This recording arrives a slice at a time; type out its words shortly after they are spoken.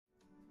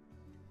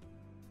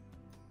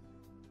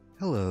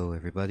Hello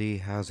everybody,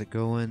 how's it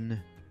going?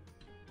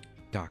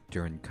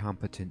 Dr.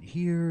 Incompetent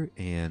here,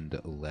 and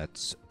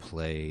let's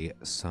play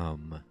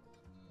some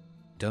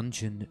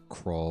Dungeon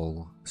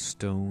Crawl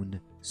Stone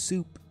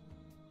Soup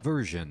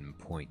version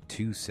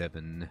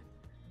 .27,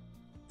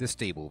 the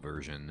stable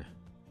version.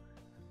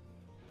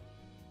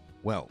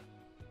 Well,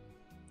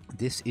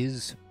 this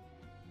is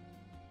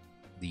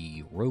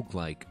the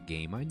roguelike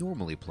game I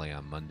normally play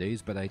on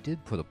Mondays, but I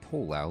did put a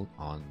poll out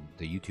on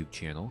the YouTube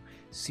channel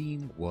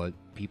seeing what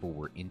people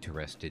were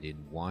interested in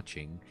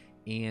watching,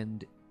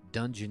 and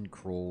Dungeon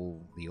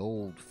Crawl, the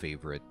old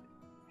favorite,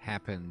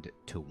 happened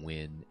to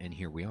win, and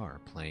here we are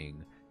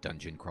playing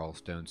Dungeon Crawl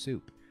Stone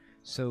Soup.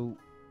 So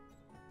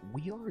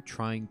we are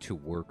trying to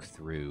work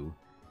through,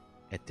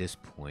 at this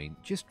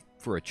point, just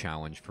for a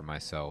challenge for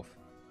myself,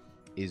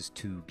 is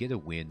to get a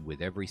win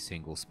with every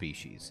single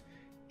species.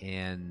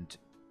 And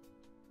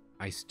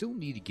I still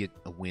need to get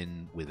a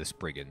win with a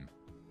Spriggan,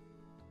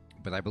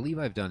 but I believe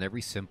I've done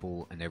every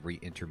simple and every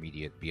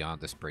intermediate beyond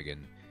the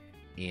Spriggan,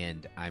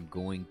 and I'm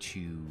going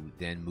to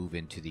then move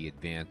into the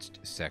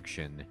advanced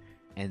section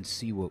and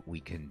see what we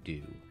can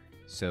do.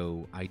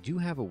 So I do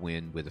have a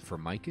win with a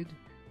Firmicid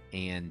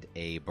and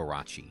a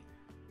Barachi.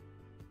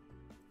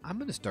 I'm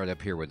going to start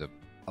up here with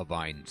a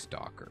Vine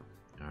Stalker,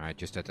 alright,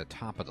 just at the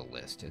top of the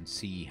list, and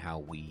see how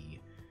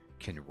we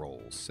can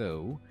roll.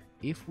 So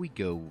if we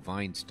go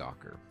Vine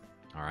Stalker,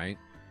 alright.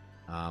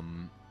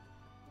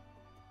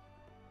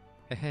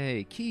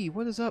 Hey, Key,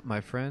 what is up, my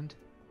friend?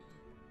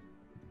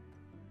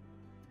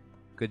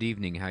 Good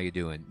evening, how you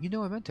doing? You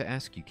know, I meant to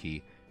ask you,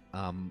 Key.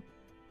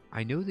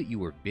 I know that you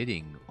were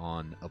bidding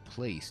on a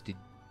place,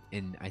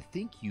 and I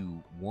think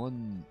you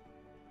won.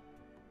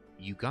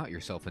 You got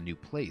yourself a new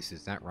place,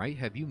 is that right?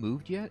 Have you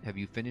moved yet? Have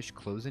you finished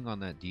closing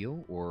on that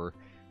deal, or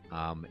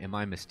am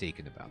I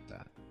mistaken about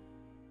that?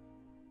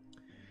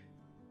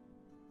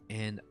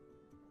 And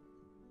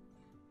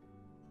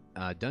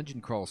Dungeon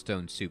Crawl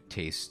Stone Soup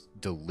tastes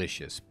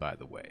delicious, by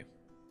the way.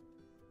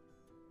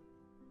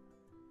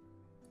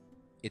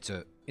 It's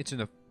a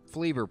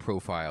flavor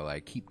profile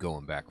I keep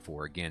going back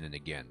for again and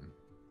again.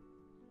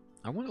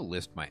 I want to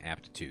list my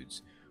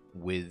aptitudes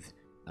with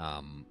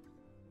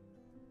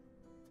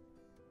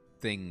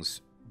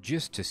things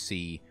just to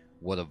see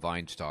what a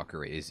Vine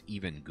Stalker is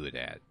even good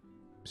at,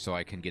 so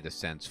I can get a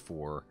sense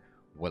for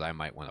what I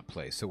might want to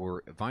play.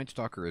 So Vine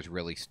Stalker is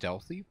really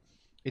stealthy.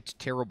 It's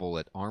terrible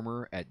at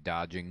armor, at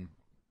dodging,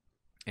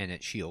 and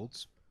at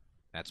shields.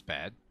 That's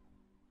bad.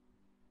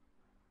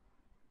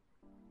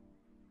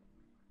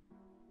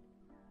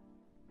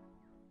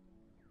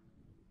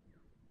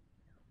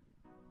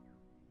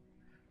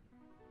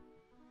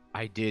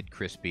 I did,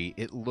 Crispy.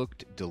 It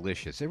looked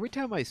delicious. Every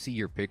time I see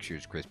your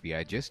pictures, Crispy,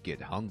 I just get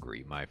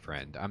hungry, my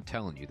friend. I'm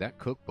telling you, that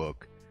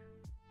cookbook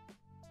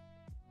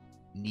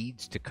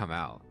needs to come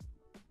out.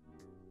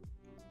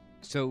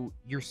 So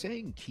you're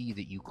saying, Key,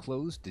 that you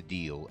closed the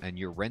deal and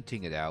you're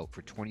renting it out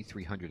for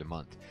 $2,300 a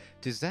month.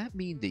 Does that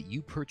mean that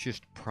you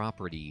purchased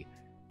property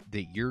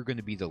that you're going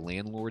to be the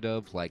landlord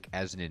of, like,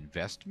 as an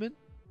investment?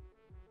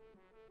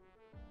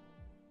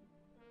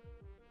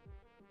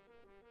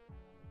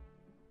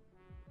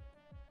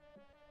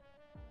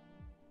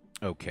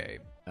 Okay.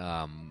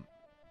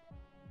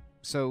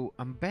 So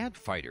I'm a bad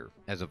fighter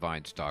as a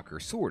Vine Stalker,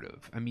 sort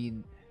of. I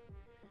mean,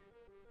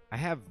 I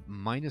have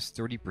minus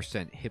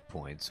 30% hit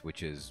points,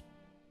 which is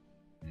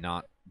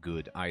not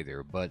good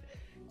either, but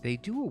they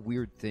do a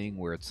weird thing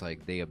where it's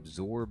like they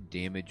absorb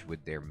damage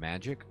with their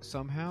magic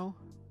somehow.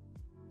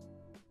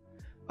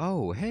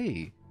 Oh,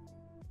 hey!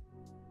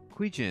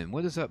 Quijin,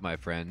 what is up, my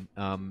friend?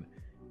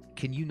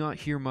 Can you not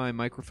hear my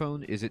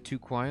microphone? Is it too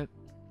quiet?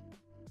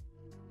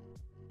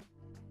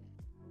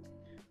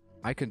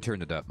 I can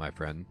turn it up, my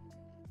friend.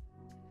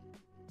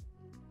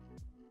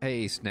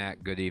 Hey,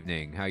 Snack, good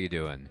evening. How you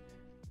doing?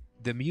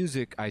 The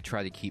music I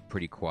try to keep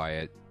pretty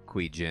quiet,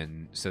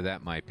 Quijin, so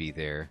that might be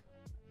there.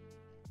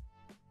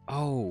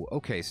 Oh,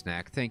 okay,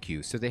 Snack, thank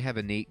you. So they have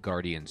innate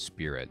guardian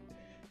spirit.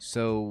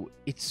 So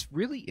it's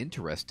really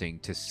interesting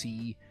to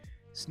see.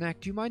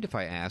 Snack, do you mind if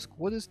I ask,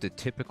 what is the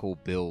typical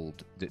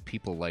build that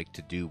people like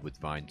to do with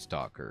Vine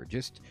Stalker?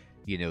 Just,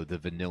 you know, the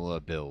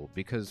vanilla build.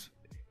 Because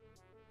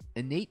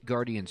innate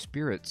guardian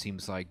spirit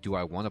seems like, do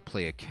I want to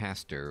play a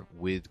caster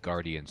with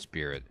guardian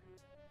spirit?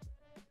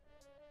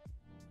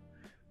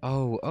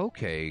 Oh,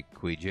 okay,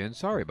 Quijin.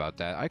 Sorry about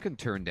that. I can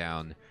turn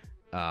down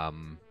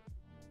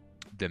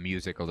the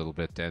music a little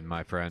bit then,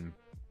 my friend.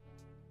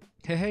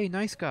 Hey,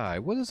 nice guy.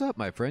 What is up,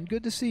 my friend?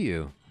 Good to see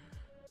you.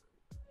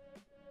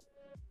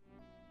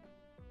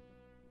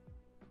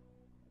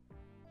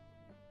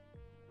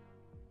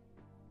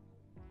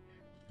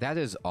 That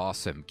is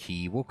awesome,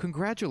 Key. Well,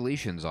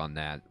 congratulations on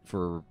that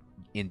for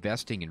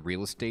investing in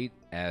real estate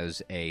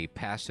as a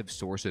passive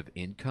source of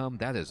income.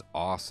 That is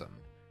awesome.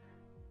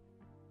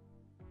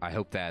 I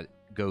hope that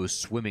goes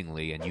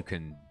swimmingly and you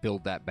can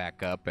build that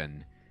back up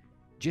and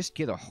just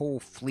get a whole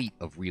fleet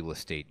of real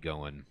estate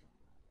going.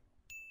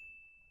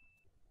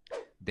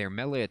 Their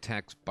melee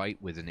attacks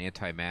bite with an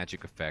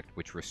anti-magic effect,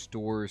 which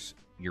restores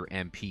your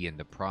MP in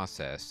the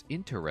process.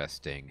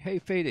 Interesting. Hey,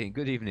 Fading,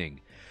 good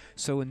evening.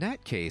 So in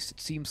that case, it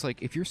seems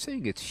like if you're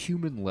saying it's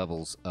human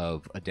levels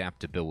of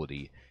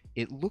adaptability,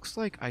 it looks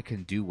like I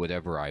can do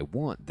whatever I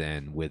want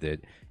then with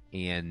it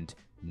and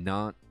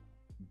not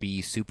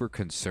be super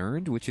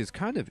concerned, which is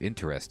kind of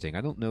interesting.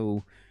 I don't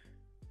know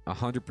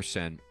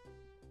 100%.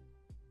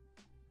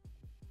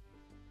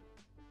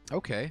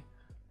 Okay.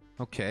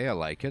 Okay, I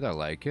like it. I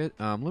like it.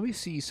 Let me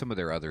see some of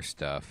their other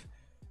stuff.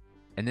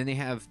 And then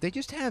they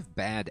just have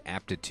bad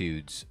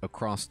aptitudes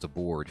across the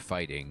board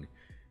fighting.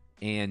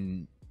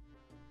 And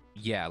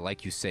yeah,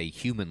 like you say,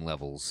 human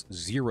levels,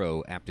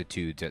 0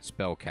 aptitudes at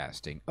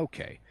spellcasting.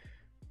 Okay.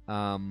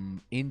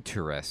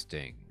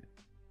 Interesting.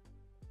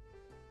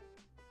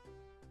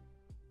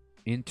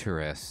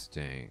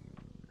 Interesting.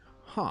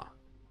 Huh.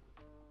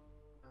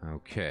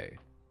 Okay.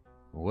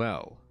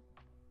 Well.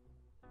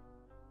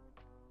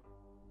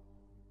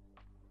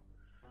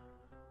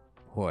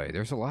 Boy,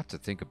 there's a lot to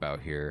think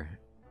about here.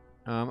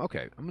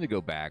 Okay, I'm gonna go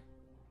back.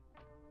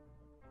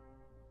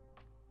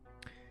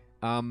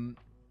 I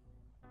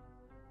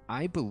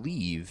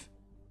believe...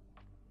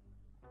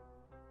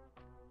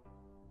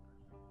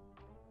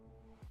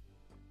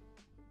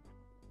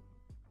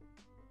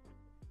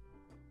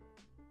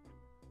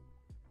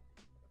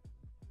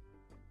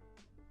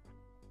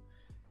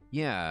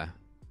 Yeah.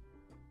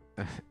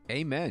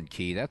 Amen,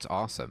 Key. That's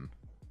awesome.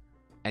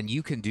 And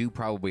you can do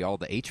probably all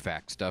the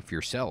HVAC stuff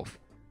yourself.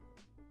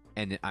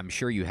 And I'm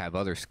sure you have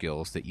other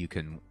skills that you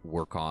can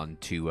work on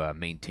to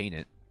maintain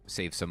it,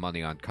 save some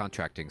money on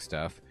contracting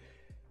stuff.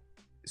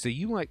 So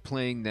you like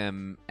playing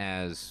them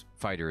as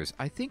fighters.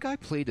 I think I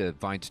played a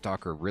Vine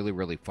Stalker really,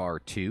 really far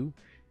too,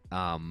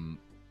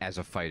 as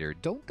a fighter.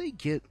 Don't they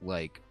get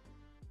like...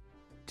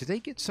 Do they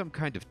get some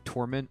kind of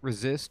torment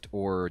resist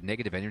or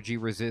negative energy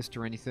resist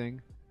or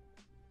anything?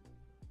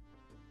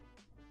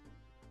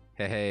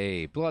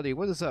 Hey, Bloody,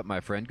 what is up, my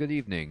friend? Good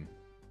evening.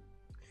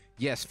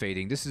 Yes,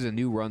 Fading, this is a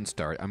new run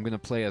start. I'm going to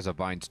play as a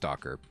Vine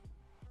Stalker.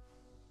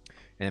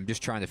 And I'm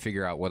just trying to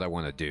figure out what I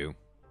want to do.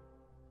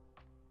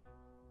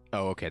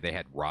 Oh, okay, they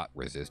had rot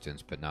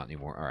resistance, but not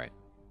anymore. Alright.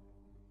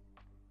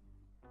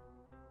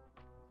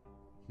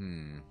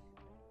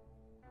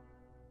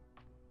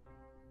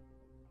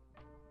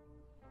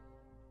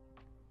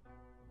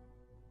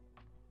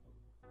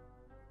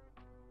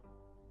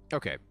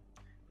 Okay.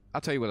 I'll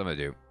tell you what I'm going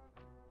to do.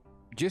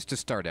 Just to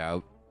start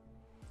out,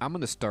 I'm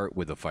going to start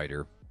with a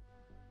fighter.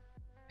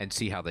 And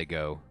see how they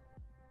go.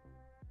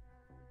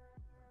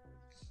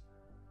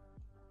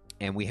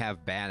 And we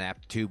have bad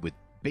aptitude with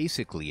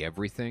basically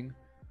everything.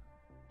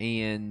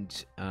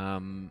 And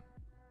I'm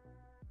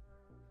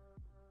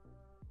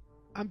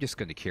just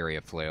going to carry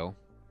a flail.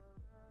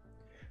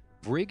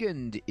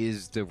 Brigand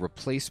is the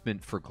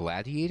replacement for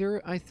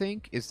Gladiator, I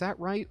think. Is that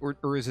right?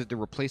 Or is it the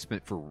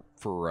replacement for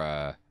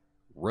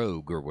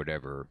Rogue or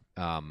whatever?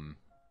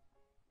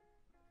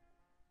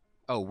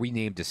 Oh,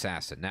 renamed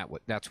Assassin.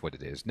 That's what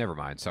it is. Never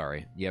mind,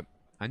 sorry. Yep.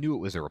 I knew it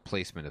was a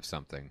replacement of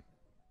something.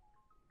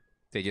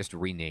 They just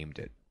renamed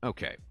it.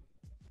 Okay.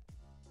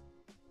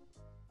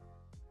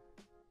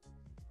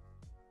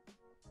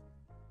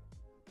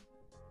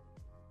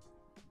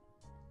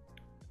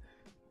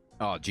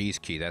 Oh, geez,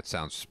 Key, that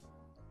sounds...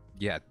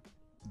 Yeah,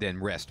 then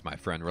rest, my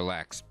friend.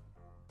 Relax.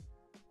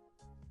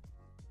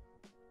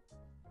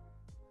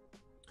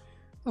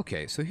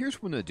 Okay, so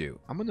here's what I'm going to do.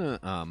 I'm going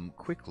to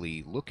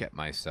quickly look at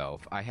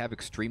myself. I have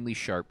extremely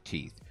sharp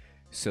teeth.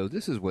 So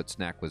this is what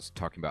Snack was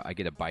talking about. I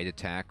get a bite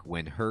attack.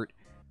 When hurt,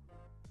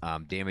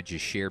 damage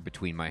is shared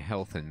between my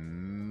health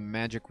and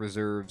magic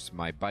reserves.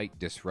 My bite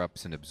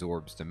disrupts and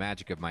absorbs the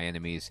magic of my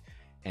enemies,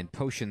 and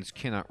potions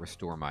cannot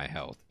restore my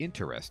health.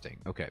 Interesting.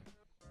 Okay.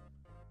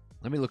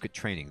 Let me look at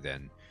training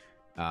then.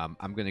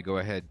 I'm going to go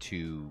ahead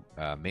to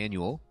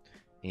manual,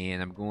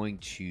 and I'm going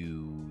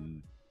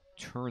to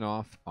turn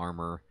off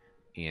armor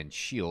and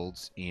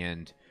shields,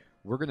 and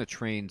we're going to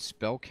train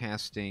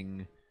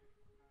spellcasting,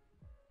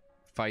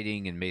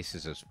 fighting, and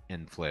maces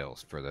and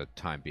flails for the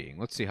time being.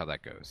 Let's see how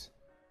that goes.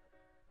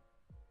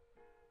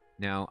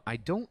 Now, I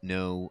don't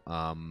know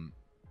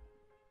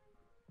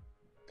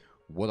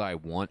what I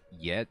want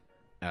yet.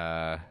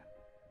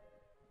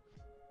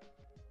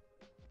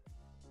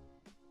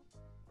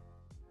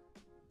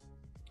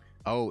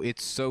 Oh,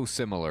 it's so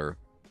similar,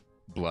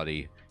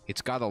 Bloody.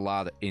 It's got a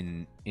lot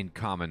in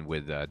common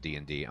with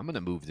D&D. I'm going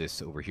to move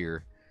this over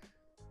here.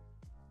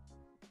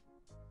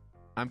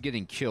 I'm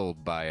getting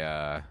killed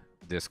by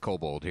this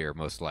kobold here,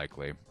 most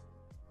likely.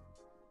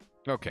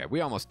 Okay, we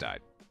almost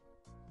died.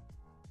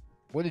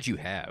 What did you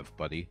have,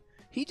 buddy?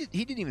 He didn't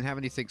even have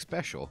anything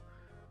special.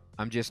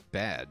 I'm just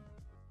bad.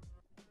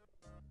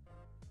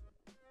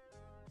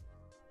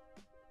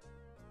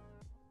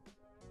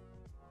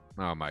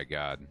 Oh my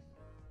god.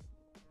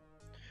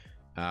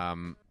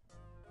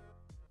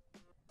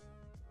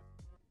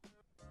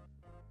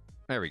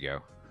 There we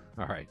go.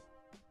 All right.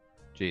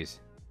 Jeez.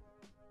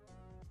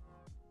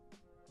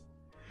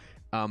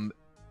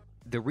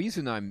 The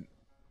reason I'm...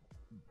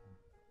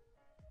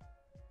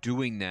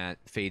 doing that,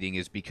 Fading,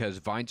 is because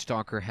Vine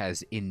Stalker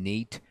has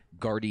innate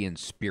guardian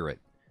spirit.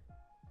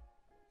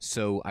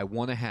 So I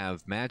want to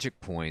have magic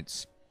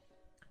points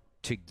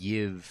to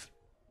give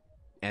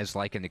as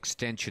like an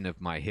extension of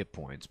my hit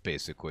points,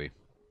 basically.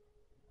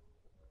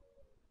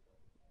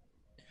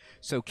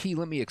 So, Key,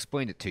 let me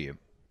explain it to you.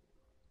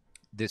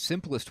 The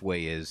simplest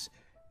way is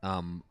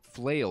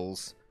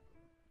flails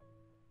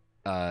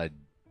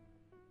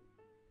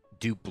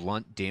do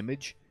blunt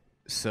damage,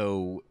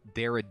 so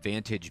their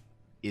advantage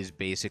is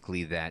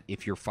basically that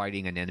if you're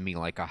fighting an enemy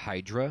like a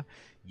Hydra,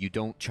 you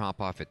don't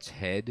chop off its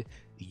head.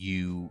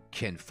 You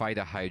can fight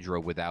a Hydra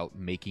without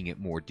making it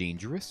more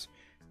dangerous.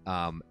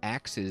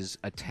 Axes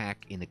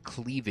attack in a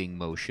cleaving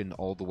motion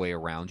all the way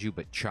around you,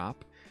 but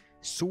chop.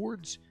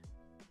 Swords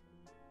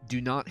do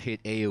not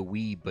hit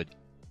AoE, but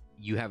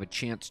you have a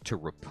chance to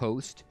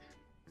riposte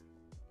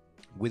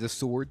with a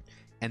sword.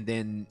 And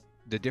then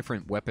the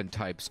different weapon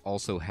types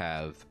also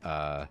have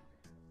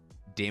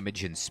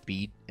damage and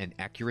speed and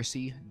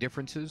accuracy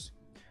differences.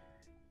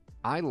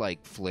 I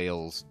like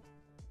flails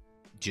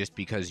just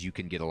because you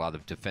can get a lot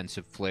of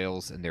defensive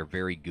flails, and they're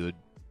very good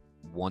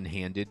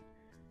one-handed.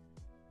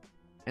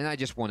 And I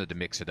just wanted to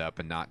mix it up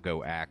and not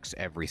go axe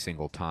every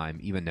single time,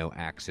 even though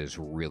axe is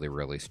really,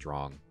 really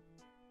strong.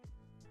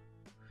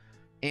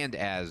 And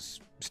as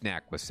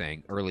Snack was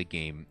saying, early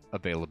game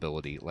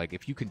availability. Like,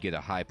 if you can get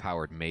a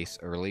high-powered mace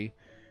early,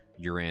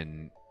 you're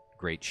in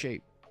great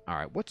shape.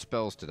 Alright, what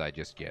spells did I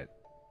just get?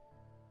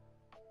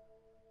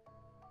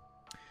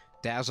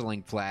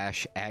 Dazzling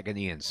Flash,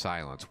 Agony, and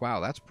Silence. Wow,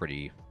 that's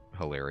pretty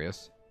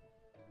hilarious.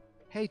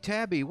 Hey,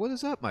 Tabby, what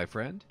is up, my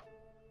friend?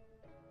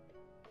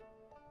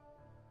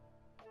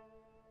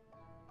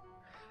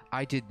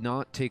 I did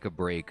not take a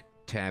break,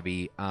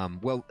 Tabby.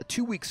 Well,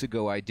 2 weeks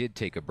ago I did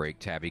take a break,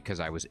 Tabby, because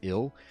I was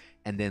ill.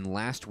 And then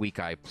last week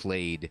I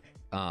played,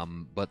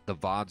 but the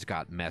VODs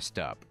got messed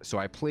up. So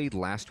I played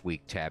last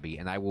week, Tabby,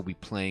 and I will be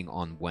playing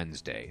on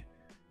Wednesday.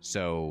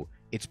 So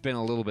it's been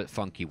a little bit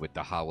funky with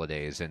the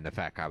holidays and the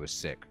fact I was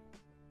sick.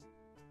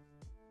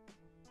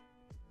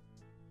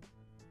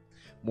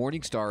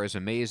 Morning Star is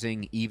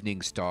amazing.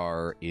 Evening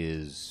Star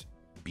is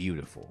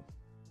beautiful.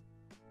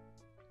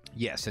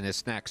 Yes, and as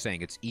Snack's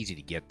saying, it's easy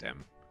to get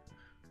them.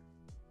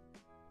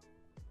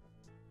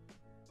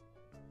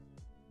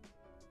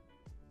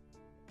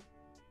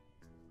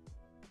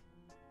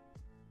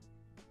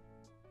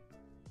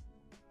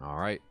 All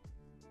right.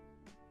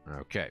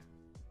 Okay.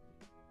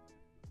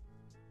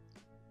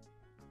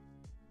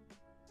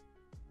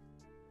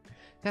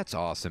 That's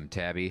awesome,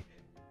 Tabby.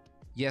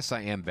 Yes,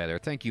 I am better.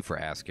 Thank you for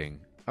asking.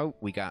 Oh,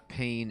 we got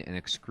pain and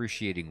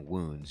excruciating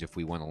wounds if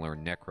we want to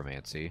learn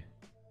necromancy.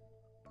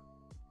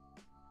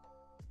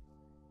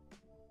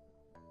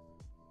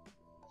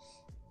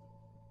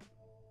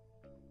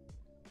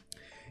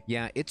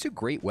 Yeah, it's a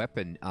great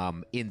weapon.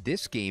 In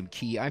this game,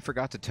 Key, I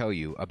forgot to tell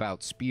you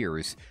about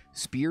spears.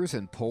 Spears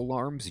and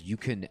polearms, you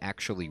can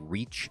actually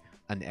reach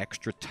an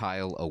extra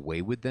tile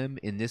away with them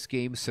in this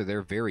game, so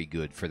they're very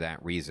good for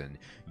that reason.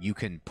 You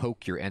can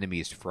poke your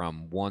enemies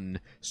from one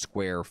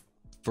square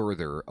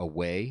further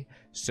away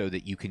so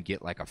that you can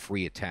get like a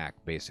free attack,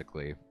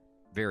 basically.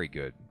 Very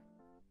good.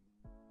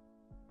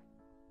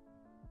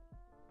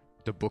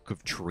 The Book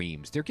of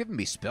Dreams. They're giving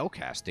me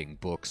spellcasting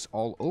books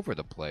all over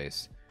the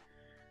place.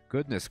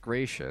 Goodness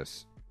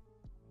gracious.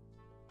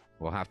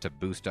 We'll have to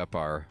boost up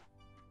our...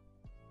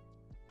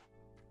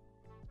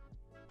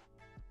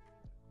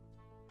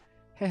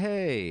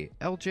 Hey,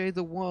 LJ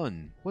the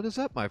One. What is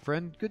up, my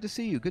friend? Good to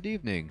see you. Good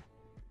evening.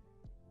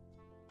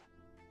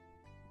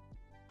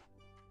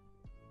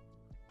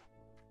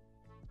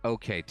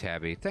 Okay,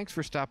 Tabby. Thanks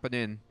for stopping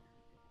in.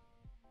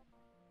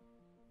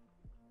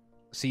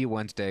 See you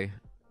Wednesday.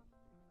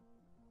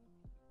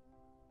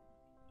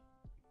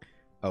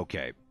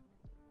 Okay.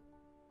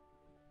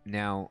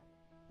 Now,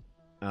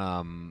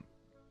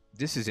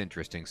 this is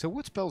interesting. So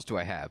what spells do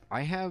I have?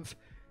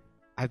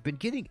 I've been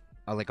getting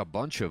like a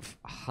bunch of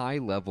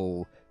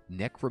high-level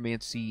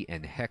necromancy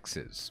and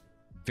hexes.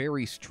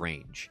 Very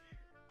strange.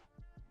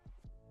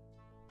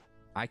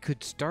 I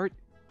could start,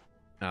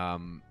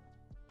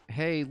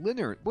 hey,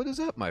 Leonard, what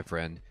is up, my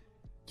friend?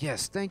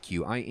 Yes, thank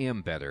you. I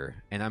am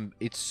better. And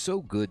it's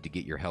so good to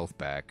get your health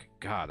back.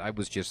 God, I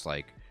was just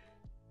like,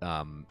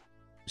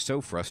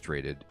 so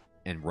frustrated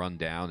and run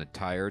down and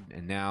tired,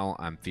 and now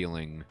I'm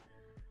feeling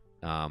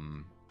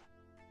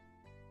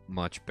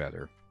much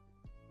better.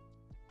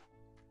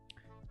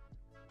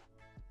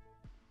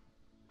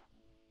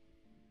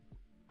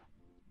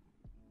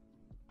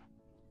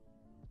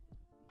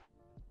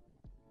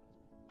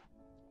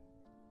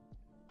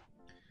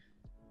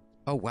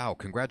 Oh wow,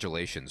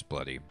 congratulations,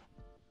 Bloody.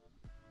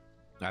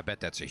 I bet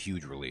that's a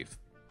huge relief.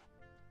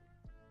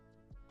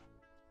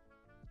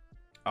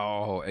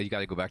 Oh, you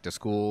gotta go back to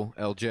school,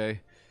 LJ?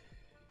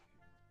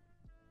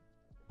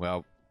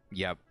 Well,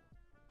 yeah.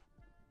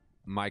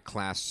 My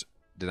class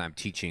that I'm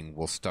teaching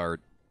will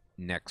start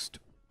next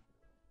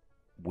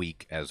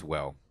week as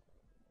well.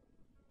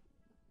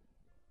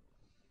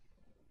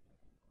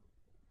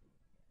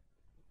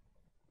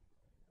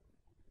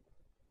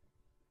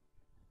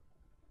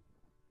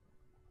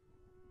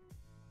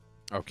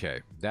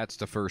 Okay, that's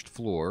the first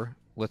floor.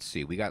 Let's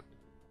see. We got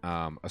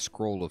a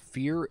scroll of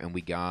fear, and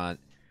we got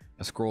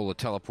a scroll of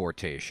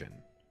teleportation.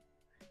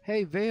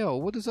 Hey,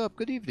 Vale, what is up?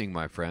 Good evening,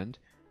 my friend.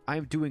 I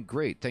am doing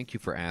great. Thank you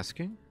for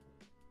asking.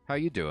 How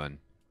you doing?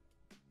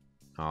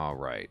 All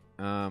right.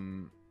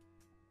 I'm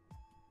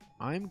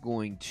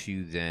going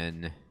to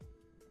then...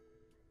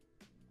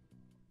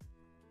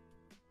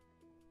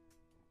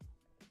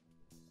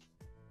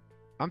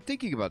 I'm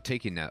thinking about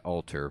taking that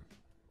altar.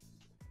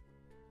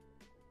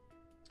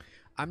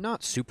 I'm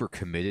not super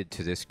committed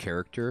to this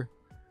character.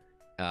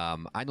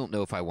 I don't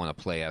know if I want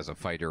to play as a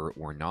fighter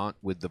or not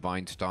with the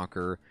Vine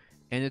Stalker,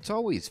 and it's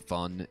always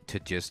fun to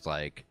just,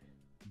 like,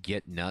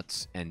 get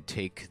nuts and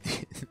take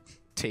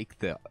take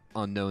the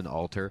unknown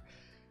altar.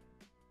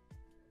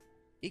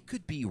 It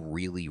could be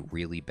really,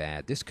 really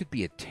bad. This could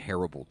be a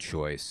terrible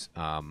choice,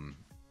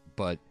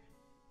 but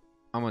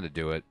I'm going to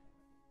do it.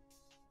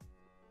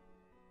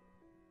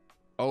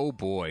 Oh,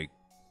 boy.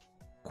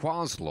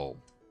 Quaslol.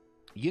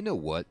 You know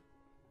what?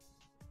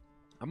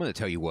 I'm going to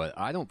tell you what.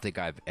 I don't think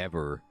I've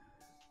ever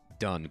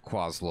done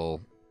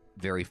Quaslol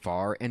very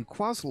far, and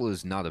Quaslol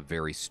is not a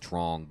very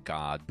strong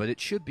god, but it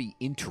should be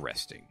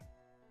interesting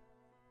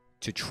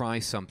to try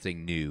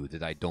something new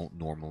that I don't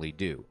normally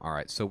do.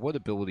 Alright, so what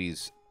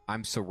abilities...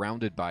 I'm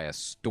surrounded by a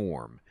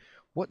storm.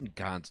 What in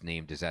God's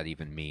name does that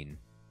even mean?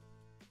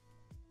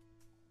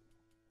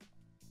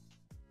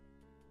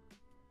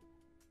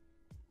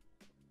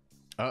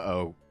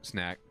 Uh-oh,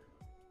 snack.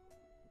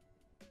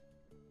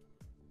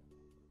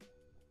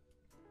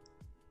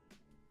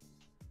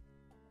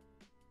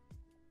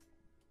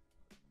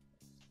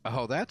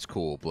 Oh, that's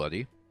cool,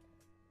 Bloody.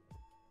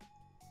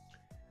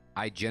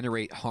 I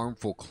generate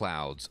harmful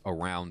clouds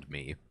around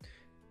me.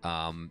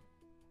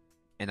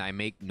 And I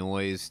make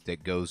noise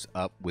that goes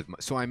up with my...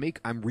 So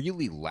I'm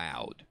really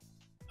loud.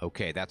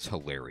 Okay, that's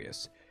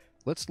hilarious.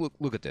 Let's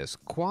look at this.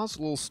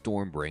 Quaslol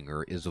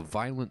Stormbringer is a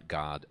violent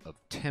god of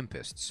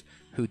tempests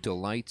who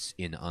delights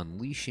in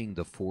unleashing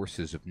the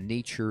forces of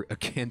nature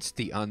against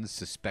the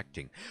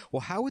unsuspecting. Well,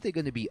 how are they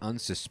going to be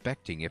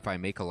unsuspecting if I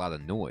make a lot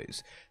of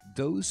noise?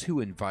 Those who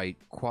invite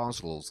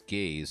Quaslol's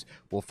gaze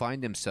will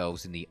find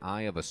themselves in the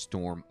eye of a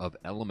storm of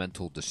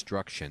elemental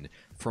destruction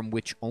from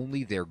which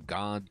only their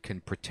god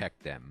can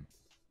protect them.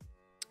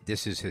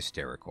 This is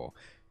hysterical.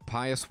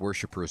 Pious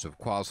worshippers of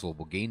Quaslol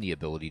will gain the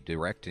ability to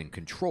direct and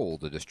control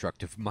the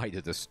destructive might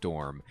of the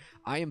storm.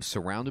 I am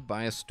surrounded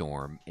by a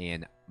storm,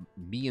 and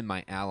me and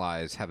my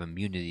allies have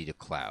immunity to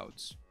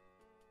clouds.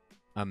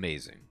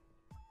 Amazing.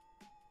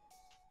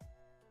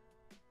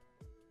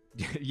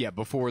 Yeah,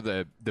 before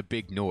the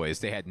big noise,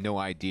 they had no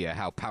idea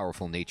how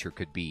powerful nature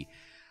could be.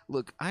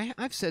 Look,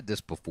 I've said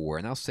this before,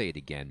 and I'll say it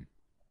again.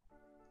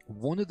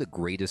 One of the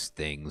greatest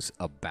things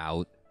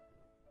about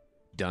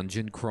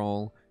Dungeon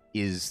Crawl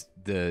is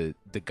the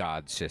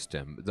god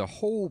system. The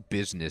whole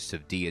business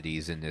of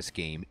deities in this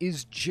game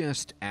is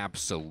just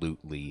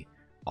absolutely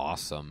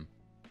awesome.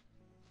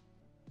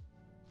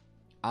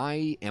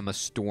 I am a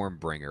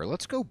Stormbringer.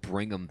 Let's go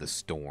bring them the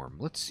storm.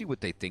 Let's see what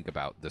they think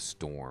about the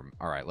storm.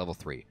 Alright, level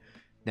 3.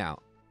 Now,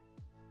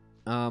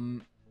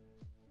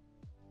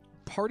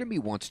 part of me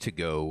wants to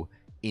go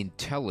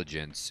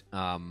intelligence.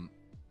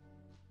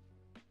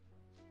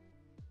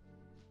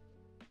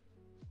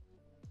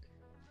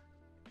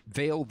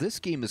 Vale, this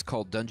game is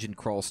called Dungeon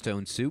Crawl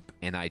Stone Soup,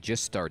 and I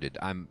just started.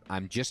 I'm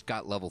just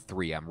got level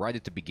 3. I'm right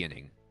at the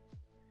beginning.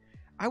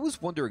 I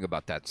was wondering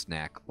about that,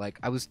 Snack. Like,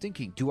 I was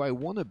thinking, do I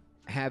want to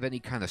have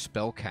any kind of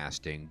spell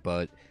casting?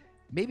 But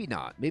maybe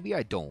not. Maybe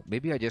I don't.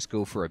 Maybe I just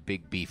go for a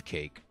big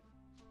beefcake.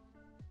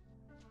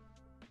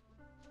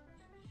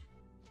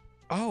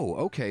 Oh,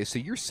 okay. So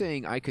you're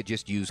saying I could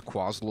just use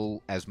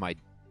Quaslol as my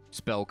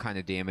spell kind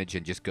of damage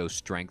and just go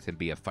strength and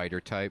be a fighter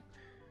type?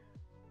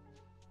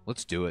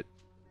 Let's do it.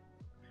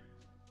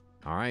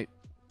 All right.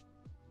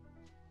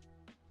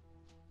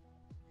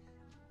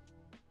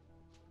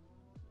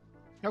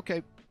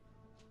 Okay.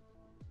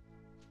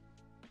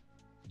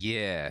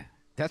 Yeah,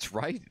 that's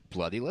right,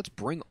 Bloody. Let's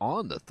bring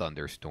on the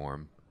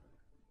thunderstorm.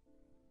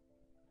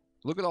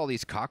 Look at all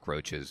these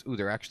cockroaches. Ooh,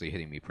 they're actually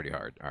hitting me pretty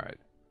hard. All right.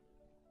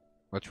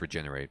 Let's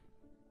regenerate.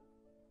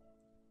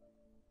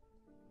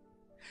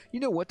 You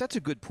know what? That's a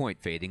good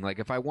point, Fading. Like,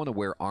 if I want to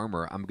wear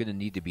armor, I'm going to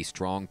need to be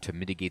strong to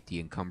mitigate the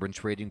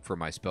encumbrance rating for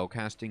my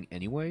spellcasting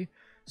anyway.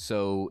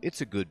 So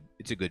it's a good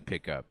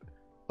pickup.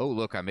 Oh,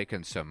 look, I'm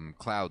making some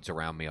clouds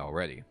around me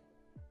already.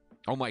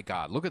 Oh my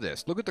god, look at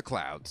this. Look at the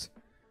clouds.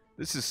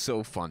 This is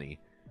so funny.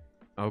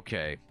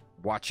 Okay,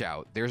 watch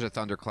out. There's a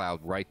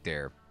thundercloud right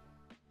there.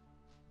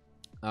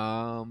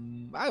 I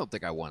don't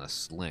think I want a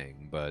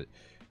sling, but...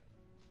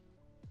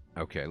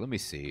 Okay, let me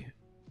see.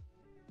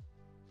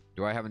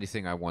 Do I have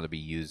anything I want to be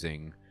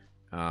using?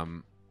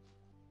 I've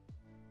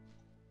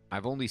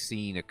only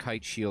seen a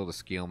kite shield, a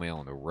scale mail,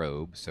 and a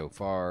robe so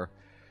far.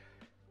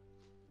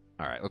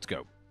 Alright, let's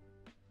go.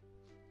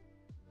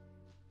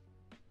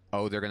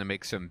 Oh, they're going to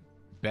make some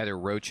better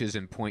roaches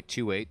in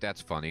 0.28. That's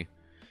funny.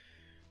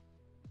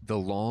 The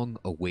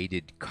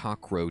long-awaited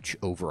cockroach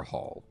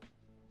overhaul.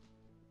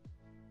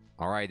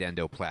 Alright,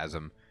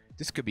 endoplasm.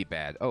 This could be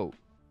bad. Oh,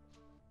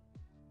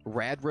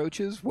 Rad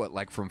roaches? What,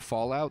 like from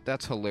Fallout?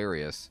 That's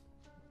hilarious.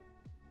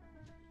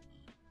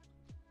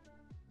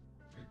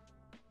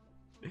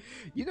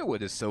 You know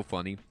what is so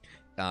funny,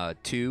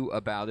 too,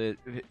 about it,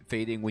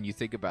 Fading, when you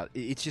think about it?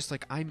 It's just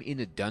like I'm in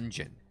a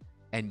dungeon,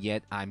 and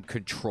yet I'm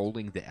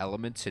controlling the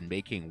elements and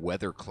making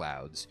weather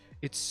clouds.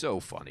 It's so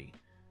funny.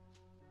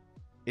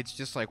 It's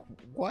just like,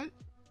 what?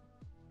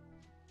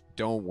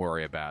 Don't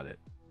worry about it.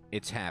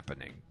 It's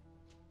happening.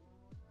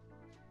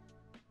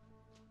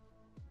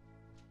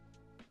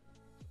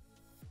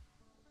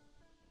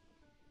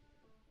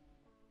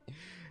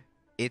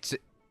 It's...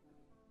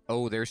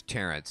 Oh, there's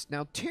Terrence.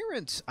 Now,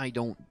 Terrence, I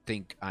don't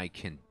think I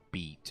can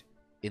beat.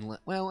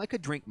 Well, I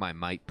could drink my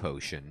might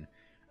potion.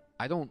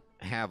 I don't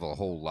have a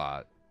whole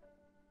lot.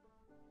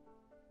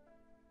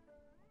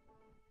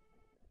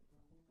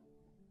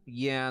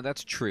 Yeah,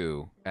 that's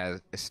true.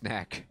 As a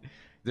snack,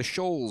 the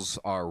shoals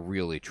are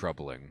really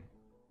troubling.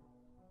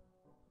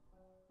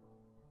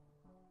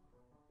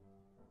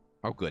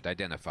 Oh, good.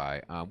 Identify.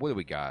 What do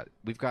we got?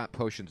 We've got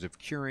potions of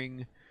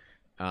curing,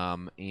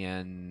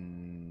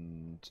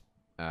 and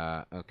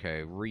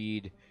okay.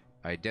 Read.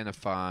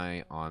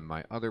 Identify on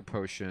my other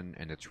potion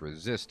and its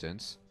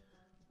resistance.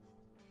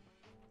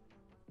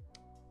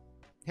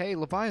 Hey,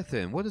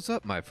 Leviathan, what is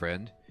up, my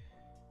friend?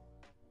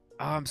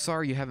 Oh, I'm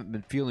sorry you haven't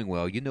been feeling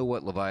well. You know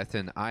what,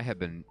 Leviathan? I have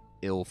been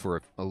ill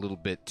for a little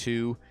bit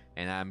too,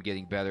 and I'm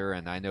getting better,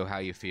 and I know how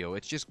you feel.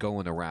 It's just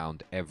going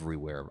around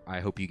everywhere.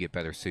 I hope you get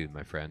better soon,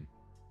 my friend.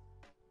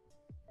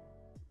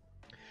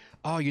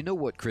 Oh, you know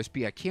what,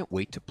 Crispy? I can't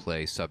wait to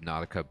play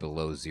Subnautica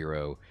Below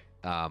Zero,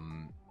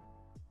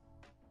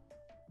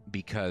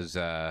 because,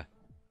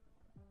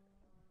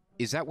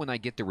 is that when I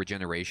get the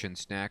regeneration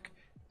snack?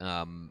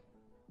 I'm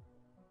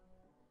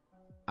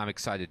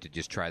excited to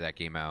just try that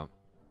game out.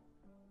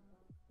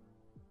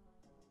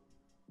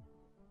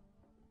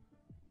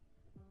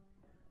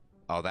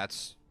 Oh,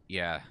 that's...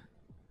 yeah.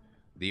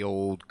 The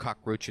old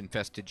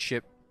cockroach-infested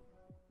ship.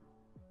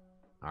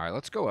 Alright,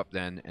 let's go up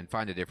then and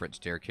find a different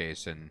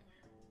staircase and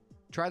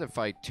try to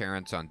fight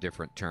Terrence on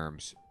different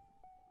terms.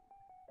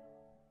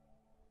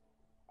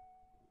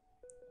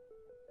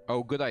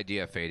 Oh, good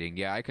idea, Fading.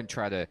 Yeah, I can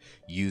try to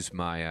use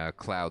my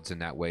clouds in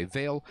that way.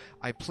 Vale,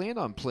 I plan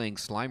on playing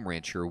Slime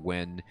Rancher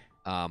when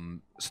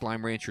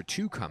Slime Rancher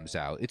 2 comes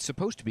out. It's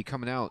supposed to be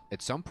coming out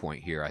at some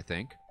point here, I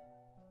think.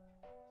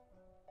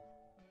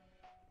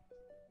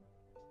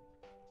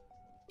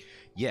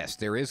 Yes,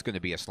 there is going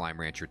to be a Slime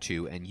Rancher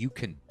 2, and you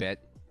can bet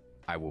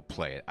I will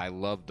play it. I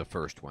love the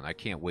first one. I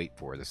can't wait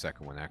for the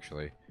second one,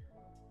 actually.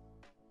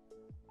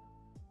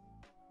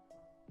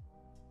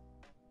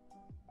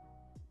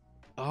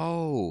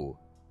 Oh.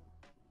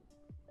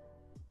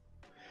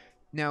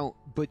 Now,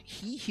 but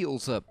he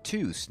heals up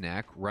too,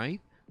 Snack, right?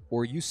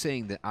 Or are you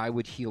saying that I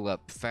would heal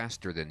up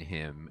faster than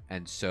him,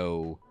 and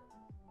so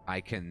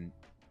I can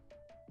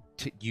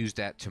use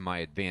that to my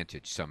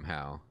advantage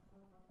somehow?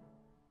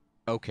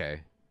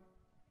 Okay.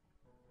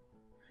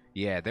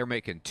 Yeah, they're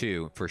making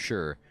two, for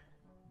sure.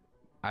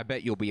 I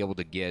bet you'll be able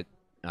to get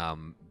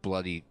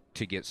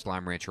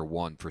Slime Rancher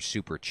 1 for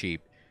super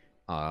cheap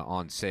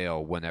on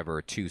sale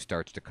whenever 2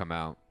 starts to come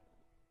out.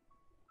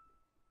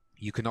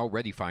 You can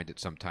already find it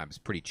sometimes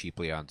pretty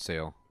cheaply on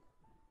sale.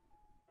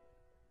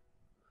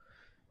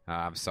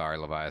 I'm sorry,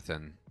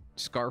 Leviathan.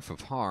 Scarf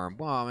of Harm.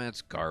 Well, man,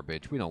 it's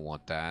garbage. We don't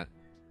want that.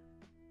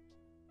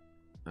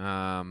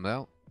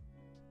 Well,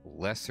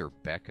 Lesser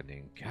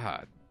Beckoning.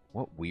 God,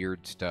 what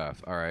weird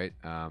stuff. Alright,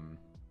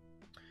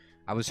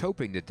 I was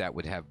hoping that that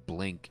would have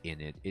Blink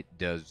in it. It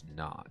does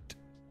not.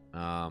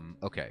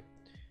 Okay.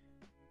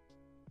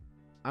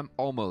 I'm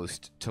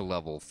almost to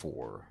level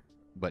 4,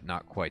 but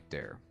not quite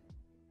there.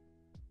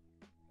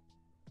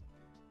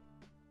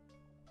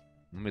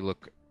 Let me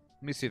look.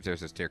 Let me see if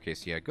there's a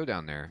staircase. Yeah, go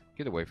down there.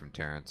 Get away from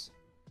Terrence.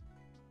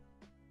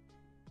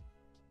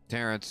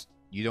 Terrence,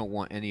 you don't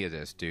want any of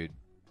this, dude.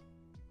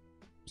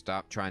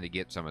 Stop trying to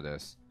get some of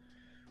this.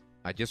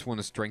 I just want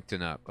to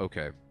strengthen up.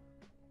 Okay.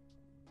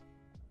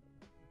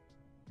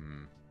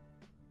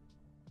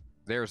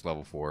 There's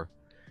level 4.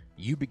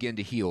 You begin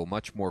to heal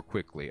much more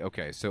quickly.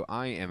 Okay, so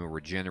I am a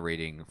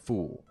regenerating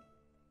fool.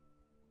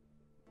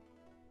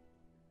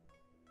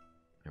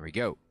 There we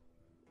go.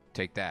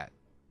 Take that.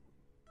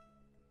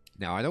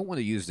 Now, I don't want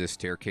to use this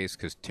staircase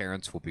because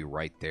Terrence will be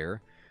right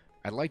there.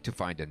 I'd like to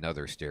find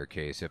another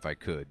staircase if I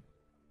could.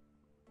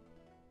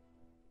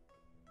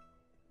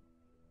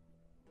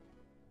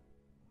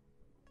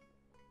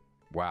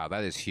 Wow,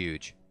 that is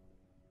huge.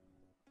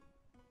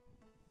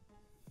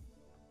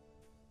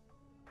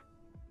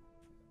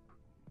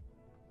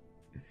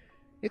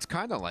 It's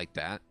kind of like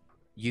that.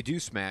 You do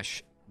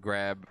smash,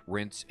 grab,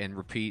 rinse, and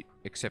repeat,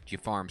 except you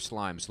farm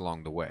slimes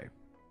along the way.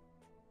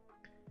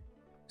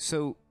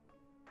 So,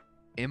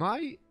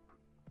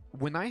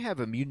 when I have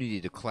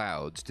immunity to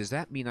clouds, does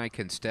that mean I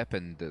can step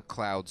in the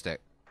clouds that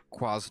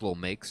Quaslil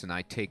makes and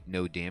I take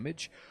no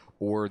damage?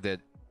 Or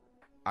that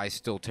I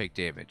still take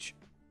damage?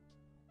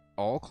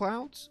 All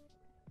clouds?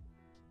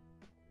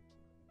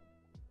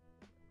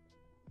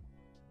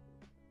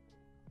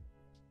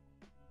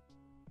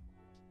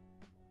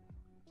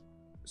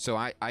 So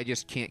I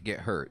just can't get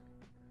hurt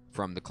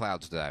from the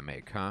clouds that I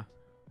make, huh?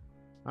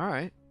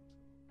 Alright.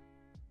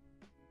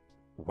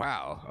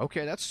 Wow.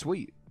 Okay, that's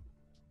sweet.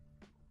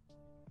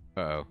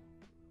 Uh-oh.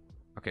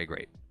 Okay,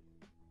 great.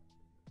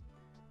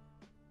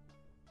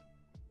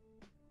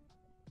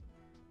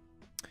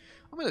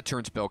 I'm going to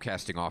turn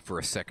spellcasting off for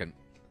a second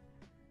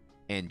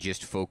and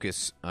just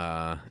focus.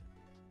 I'm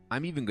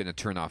even going to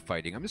turn off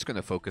fighting. I'm just going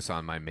to focus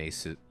on my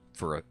mace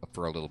for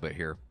a little bit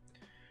here,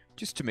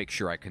 just to make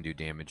sure I can do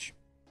damage.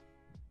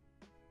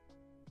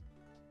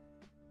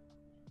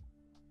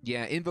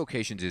 Yeah,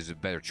 invocations is a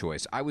better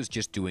choice. I was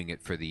just doing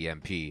it for the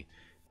MP.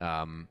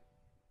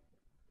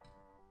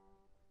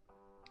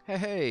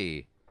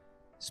 Hey,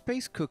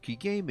 Space Cookie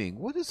Gaming,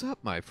 what is up,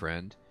 my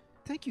friend?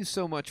 Thank you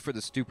so much for the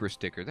Stupor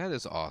sticker. That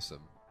is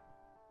awesome.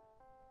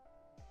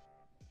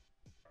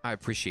 I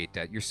appreciate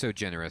that. You're so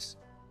generous.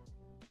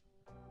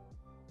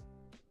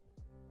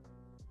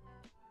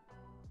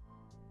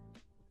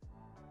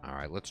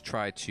 Alright, let's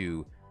try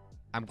to...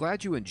 I'm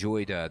glad you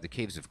enjoyed the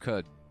Caves of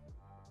Cud,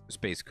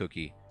 Space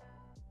Cookie.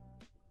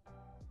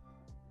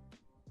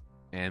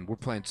 And we're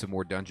playing some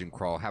more Dungeon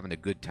Crawl, having a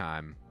good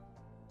time.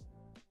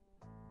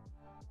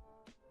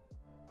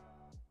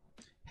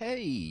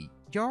 Hey,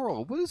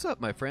 Jarl, what is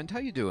up, my friend? How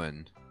you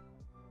doing?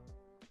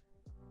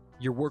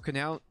 You're working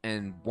out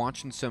and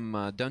watching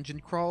some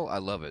Dungeon Crawl? I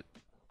love it.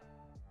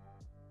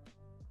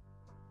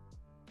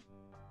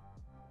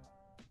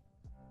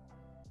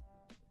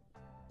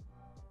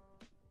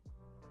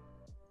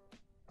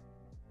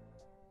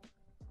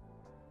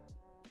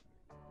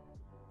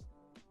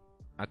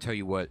 I'll tell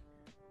you what.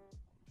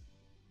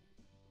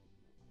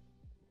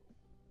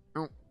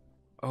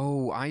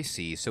 Oh, I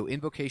see. So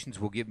invocations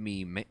will give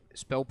me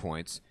spell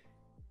points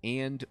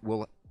and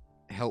will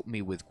help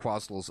me with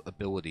Quasl's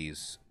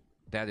abilities.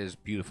 That is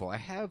beautiful. I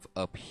have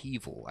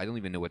Upheaval. I don't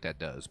even know what that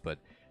does, but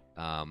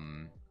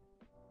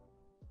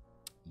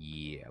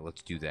yeah,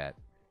 let's do that.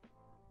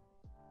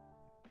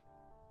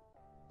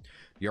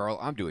 Jarl,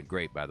 I'm doing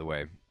great, by the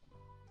way.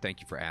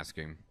 Thank you for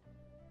asking.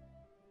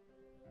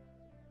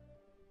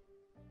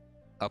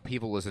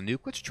 Upheaval is a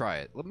nuke? Let's try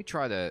it. Let me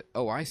try to...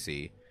 Oh, I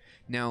see.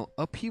 Now,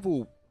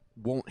 Upheaval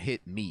won't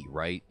hit me,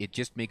 right? It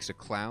just makes a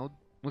cloud?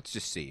 Let's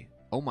just see.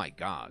 Oh my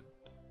god.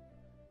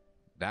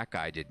 That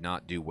guy did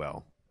not do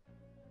well.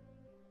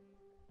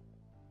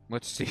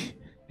 Let's see.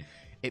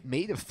 It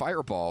made a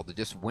fireball that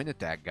just went at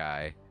that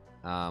guy.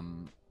 Let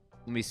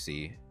me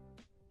see.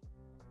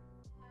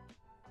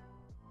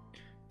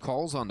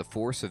 Calls on the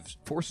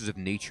forces of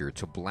nature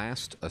to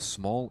blast a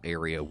small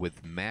area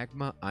with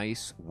magma,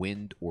 ice,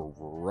 wind, or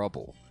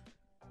rubble.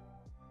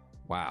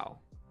 Wow.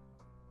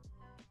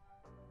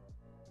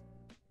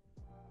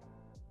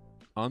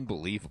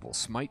 Unbelievable.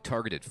 Smite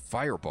targeted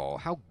fireball.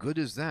 How good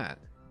is that?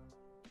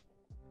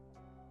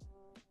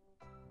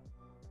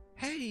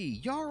 Hey,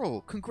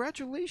 Jarl,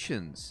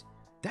 congratulations.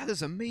 That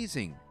is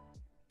amazing.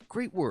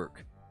 Great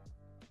work.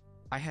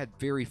 I had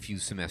very few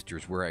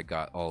semesters where I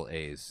got all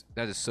A's.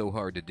 That is so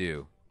hard to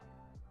do.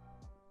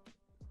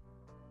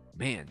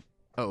 Man.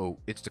 Uh-oh,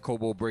 it's the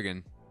Kobold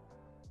Brigand.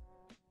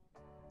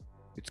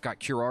 It's got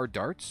Curar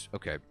darts?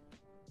 Okay.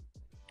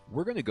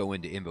 We're going to go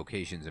into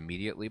invocations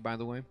immediately, by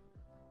the way.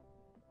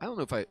 I don't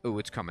know if I... Oh,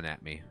 it's coming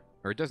at me.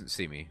 Or it doesn't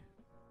see me.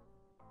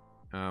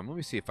 Let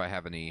me see if I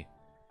have any...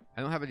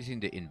 I don't have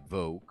anything to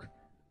invoke.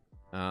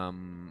 I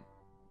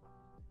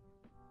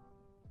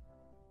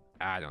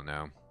don't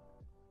know.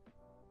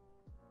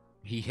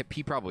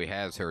 He probably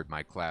has heard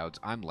my clouds.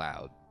 I'm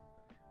loud.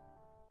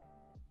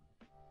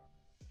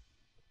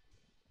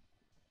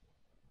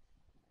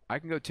 I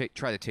can go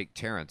try to take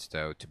Terrence,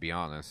 though, to be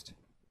honest.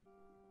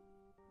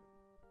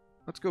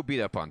 Let's go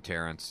beat up on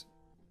Terrence.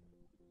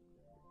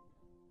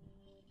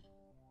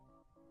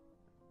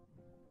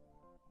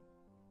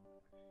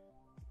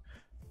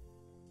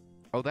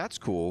 Oh, that's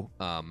cool.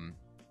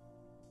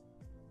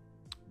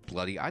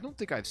 Bloody. I don't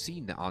think I've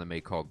seen the anime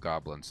called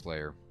Goblin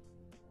Slayer.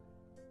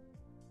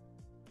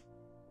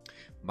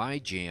 My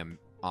jam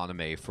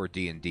anime for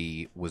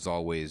D&D was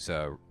always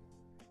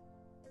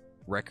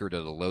Record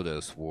of the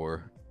Lodos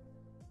War.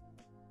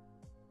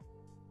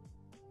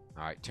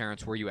 Alright,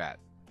 Terrence, where you at?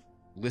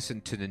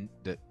 Listen to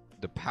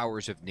the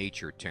powers of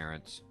nature,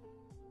 Terrence.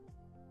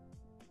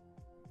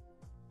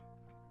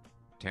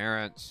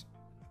 Terrence.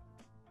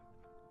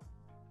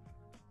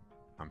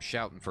 I'm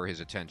shouting for his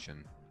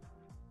attention.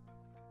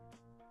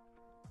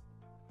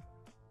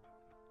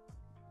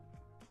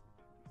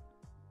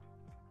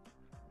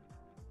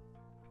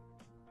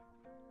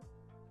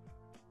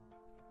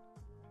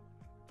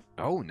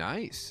 Oh,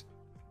 nice.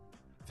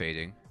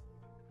 Fading.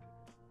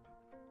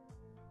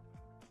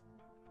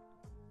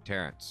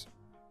 Terrence,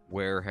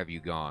 where have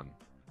you gone?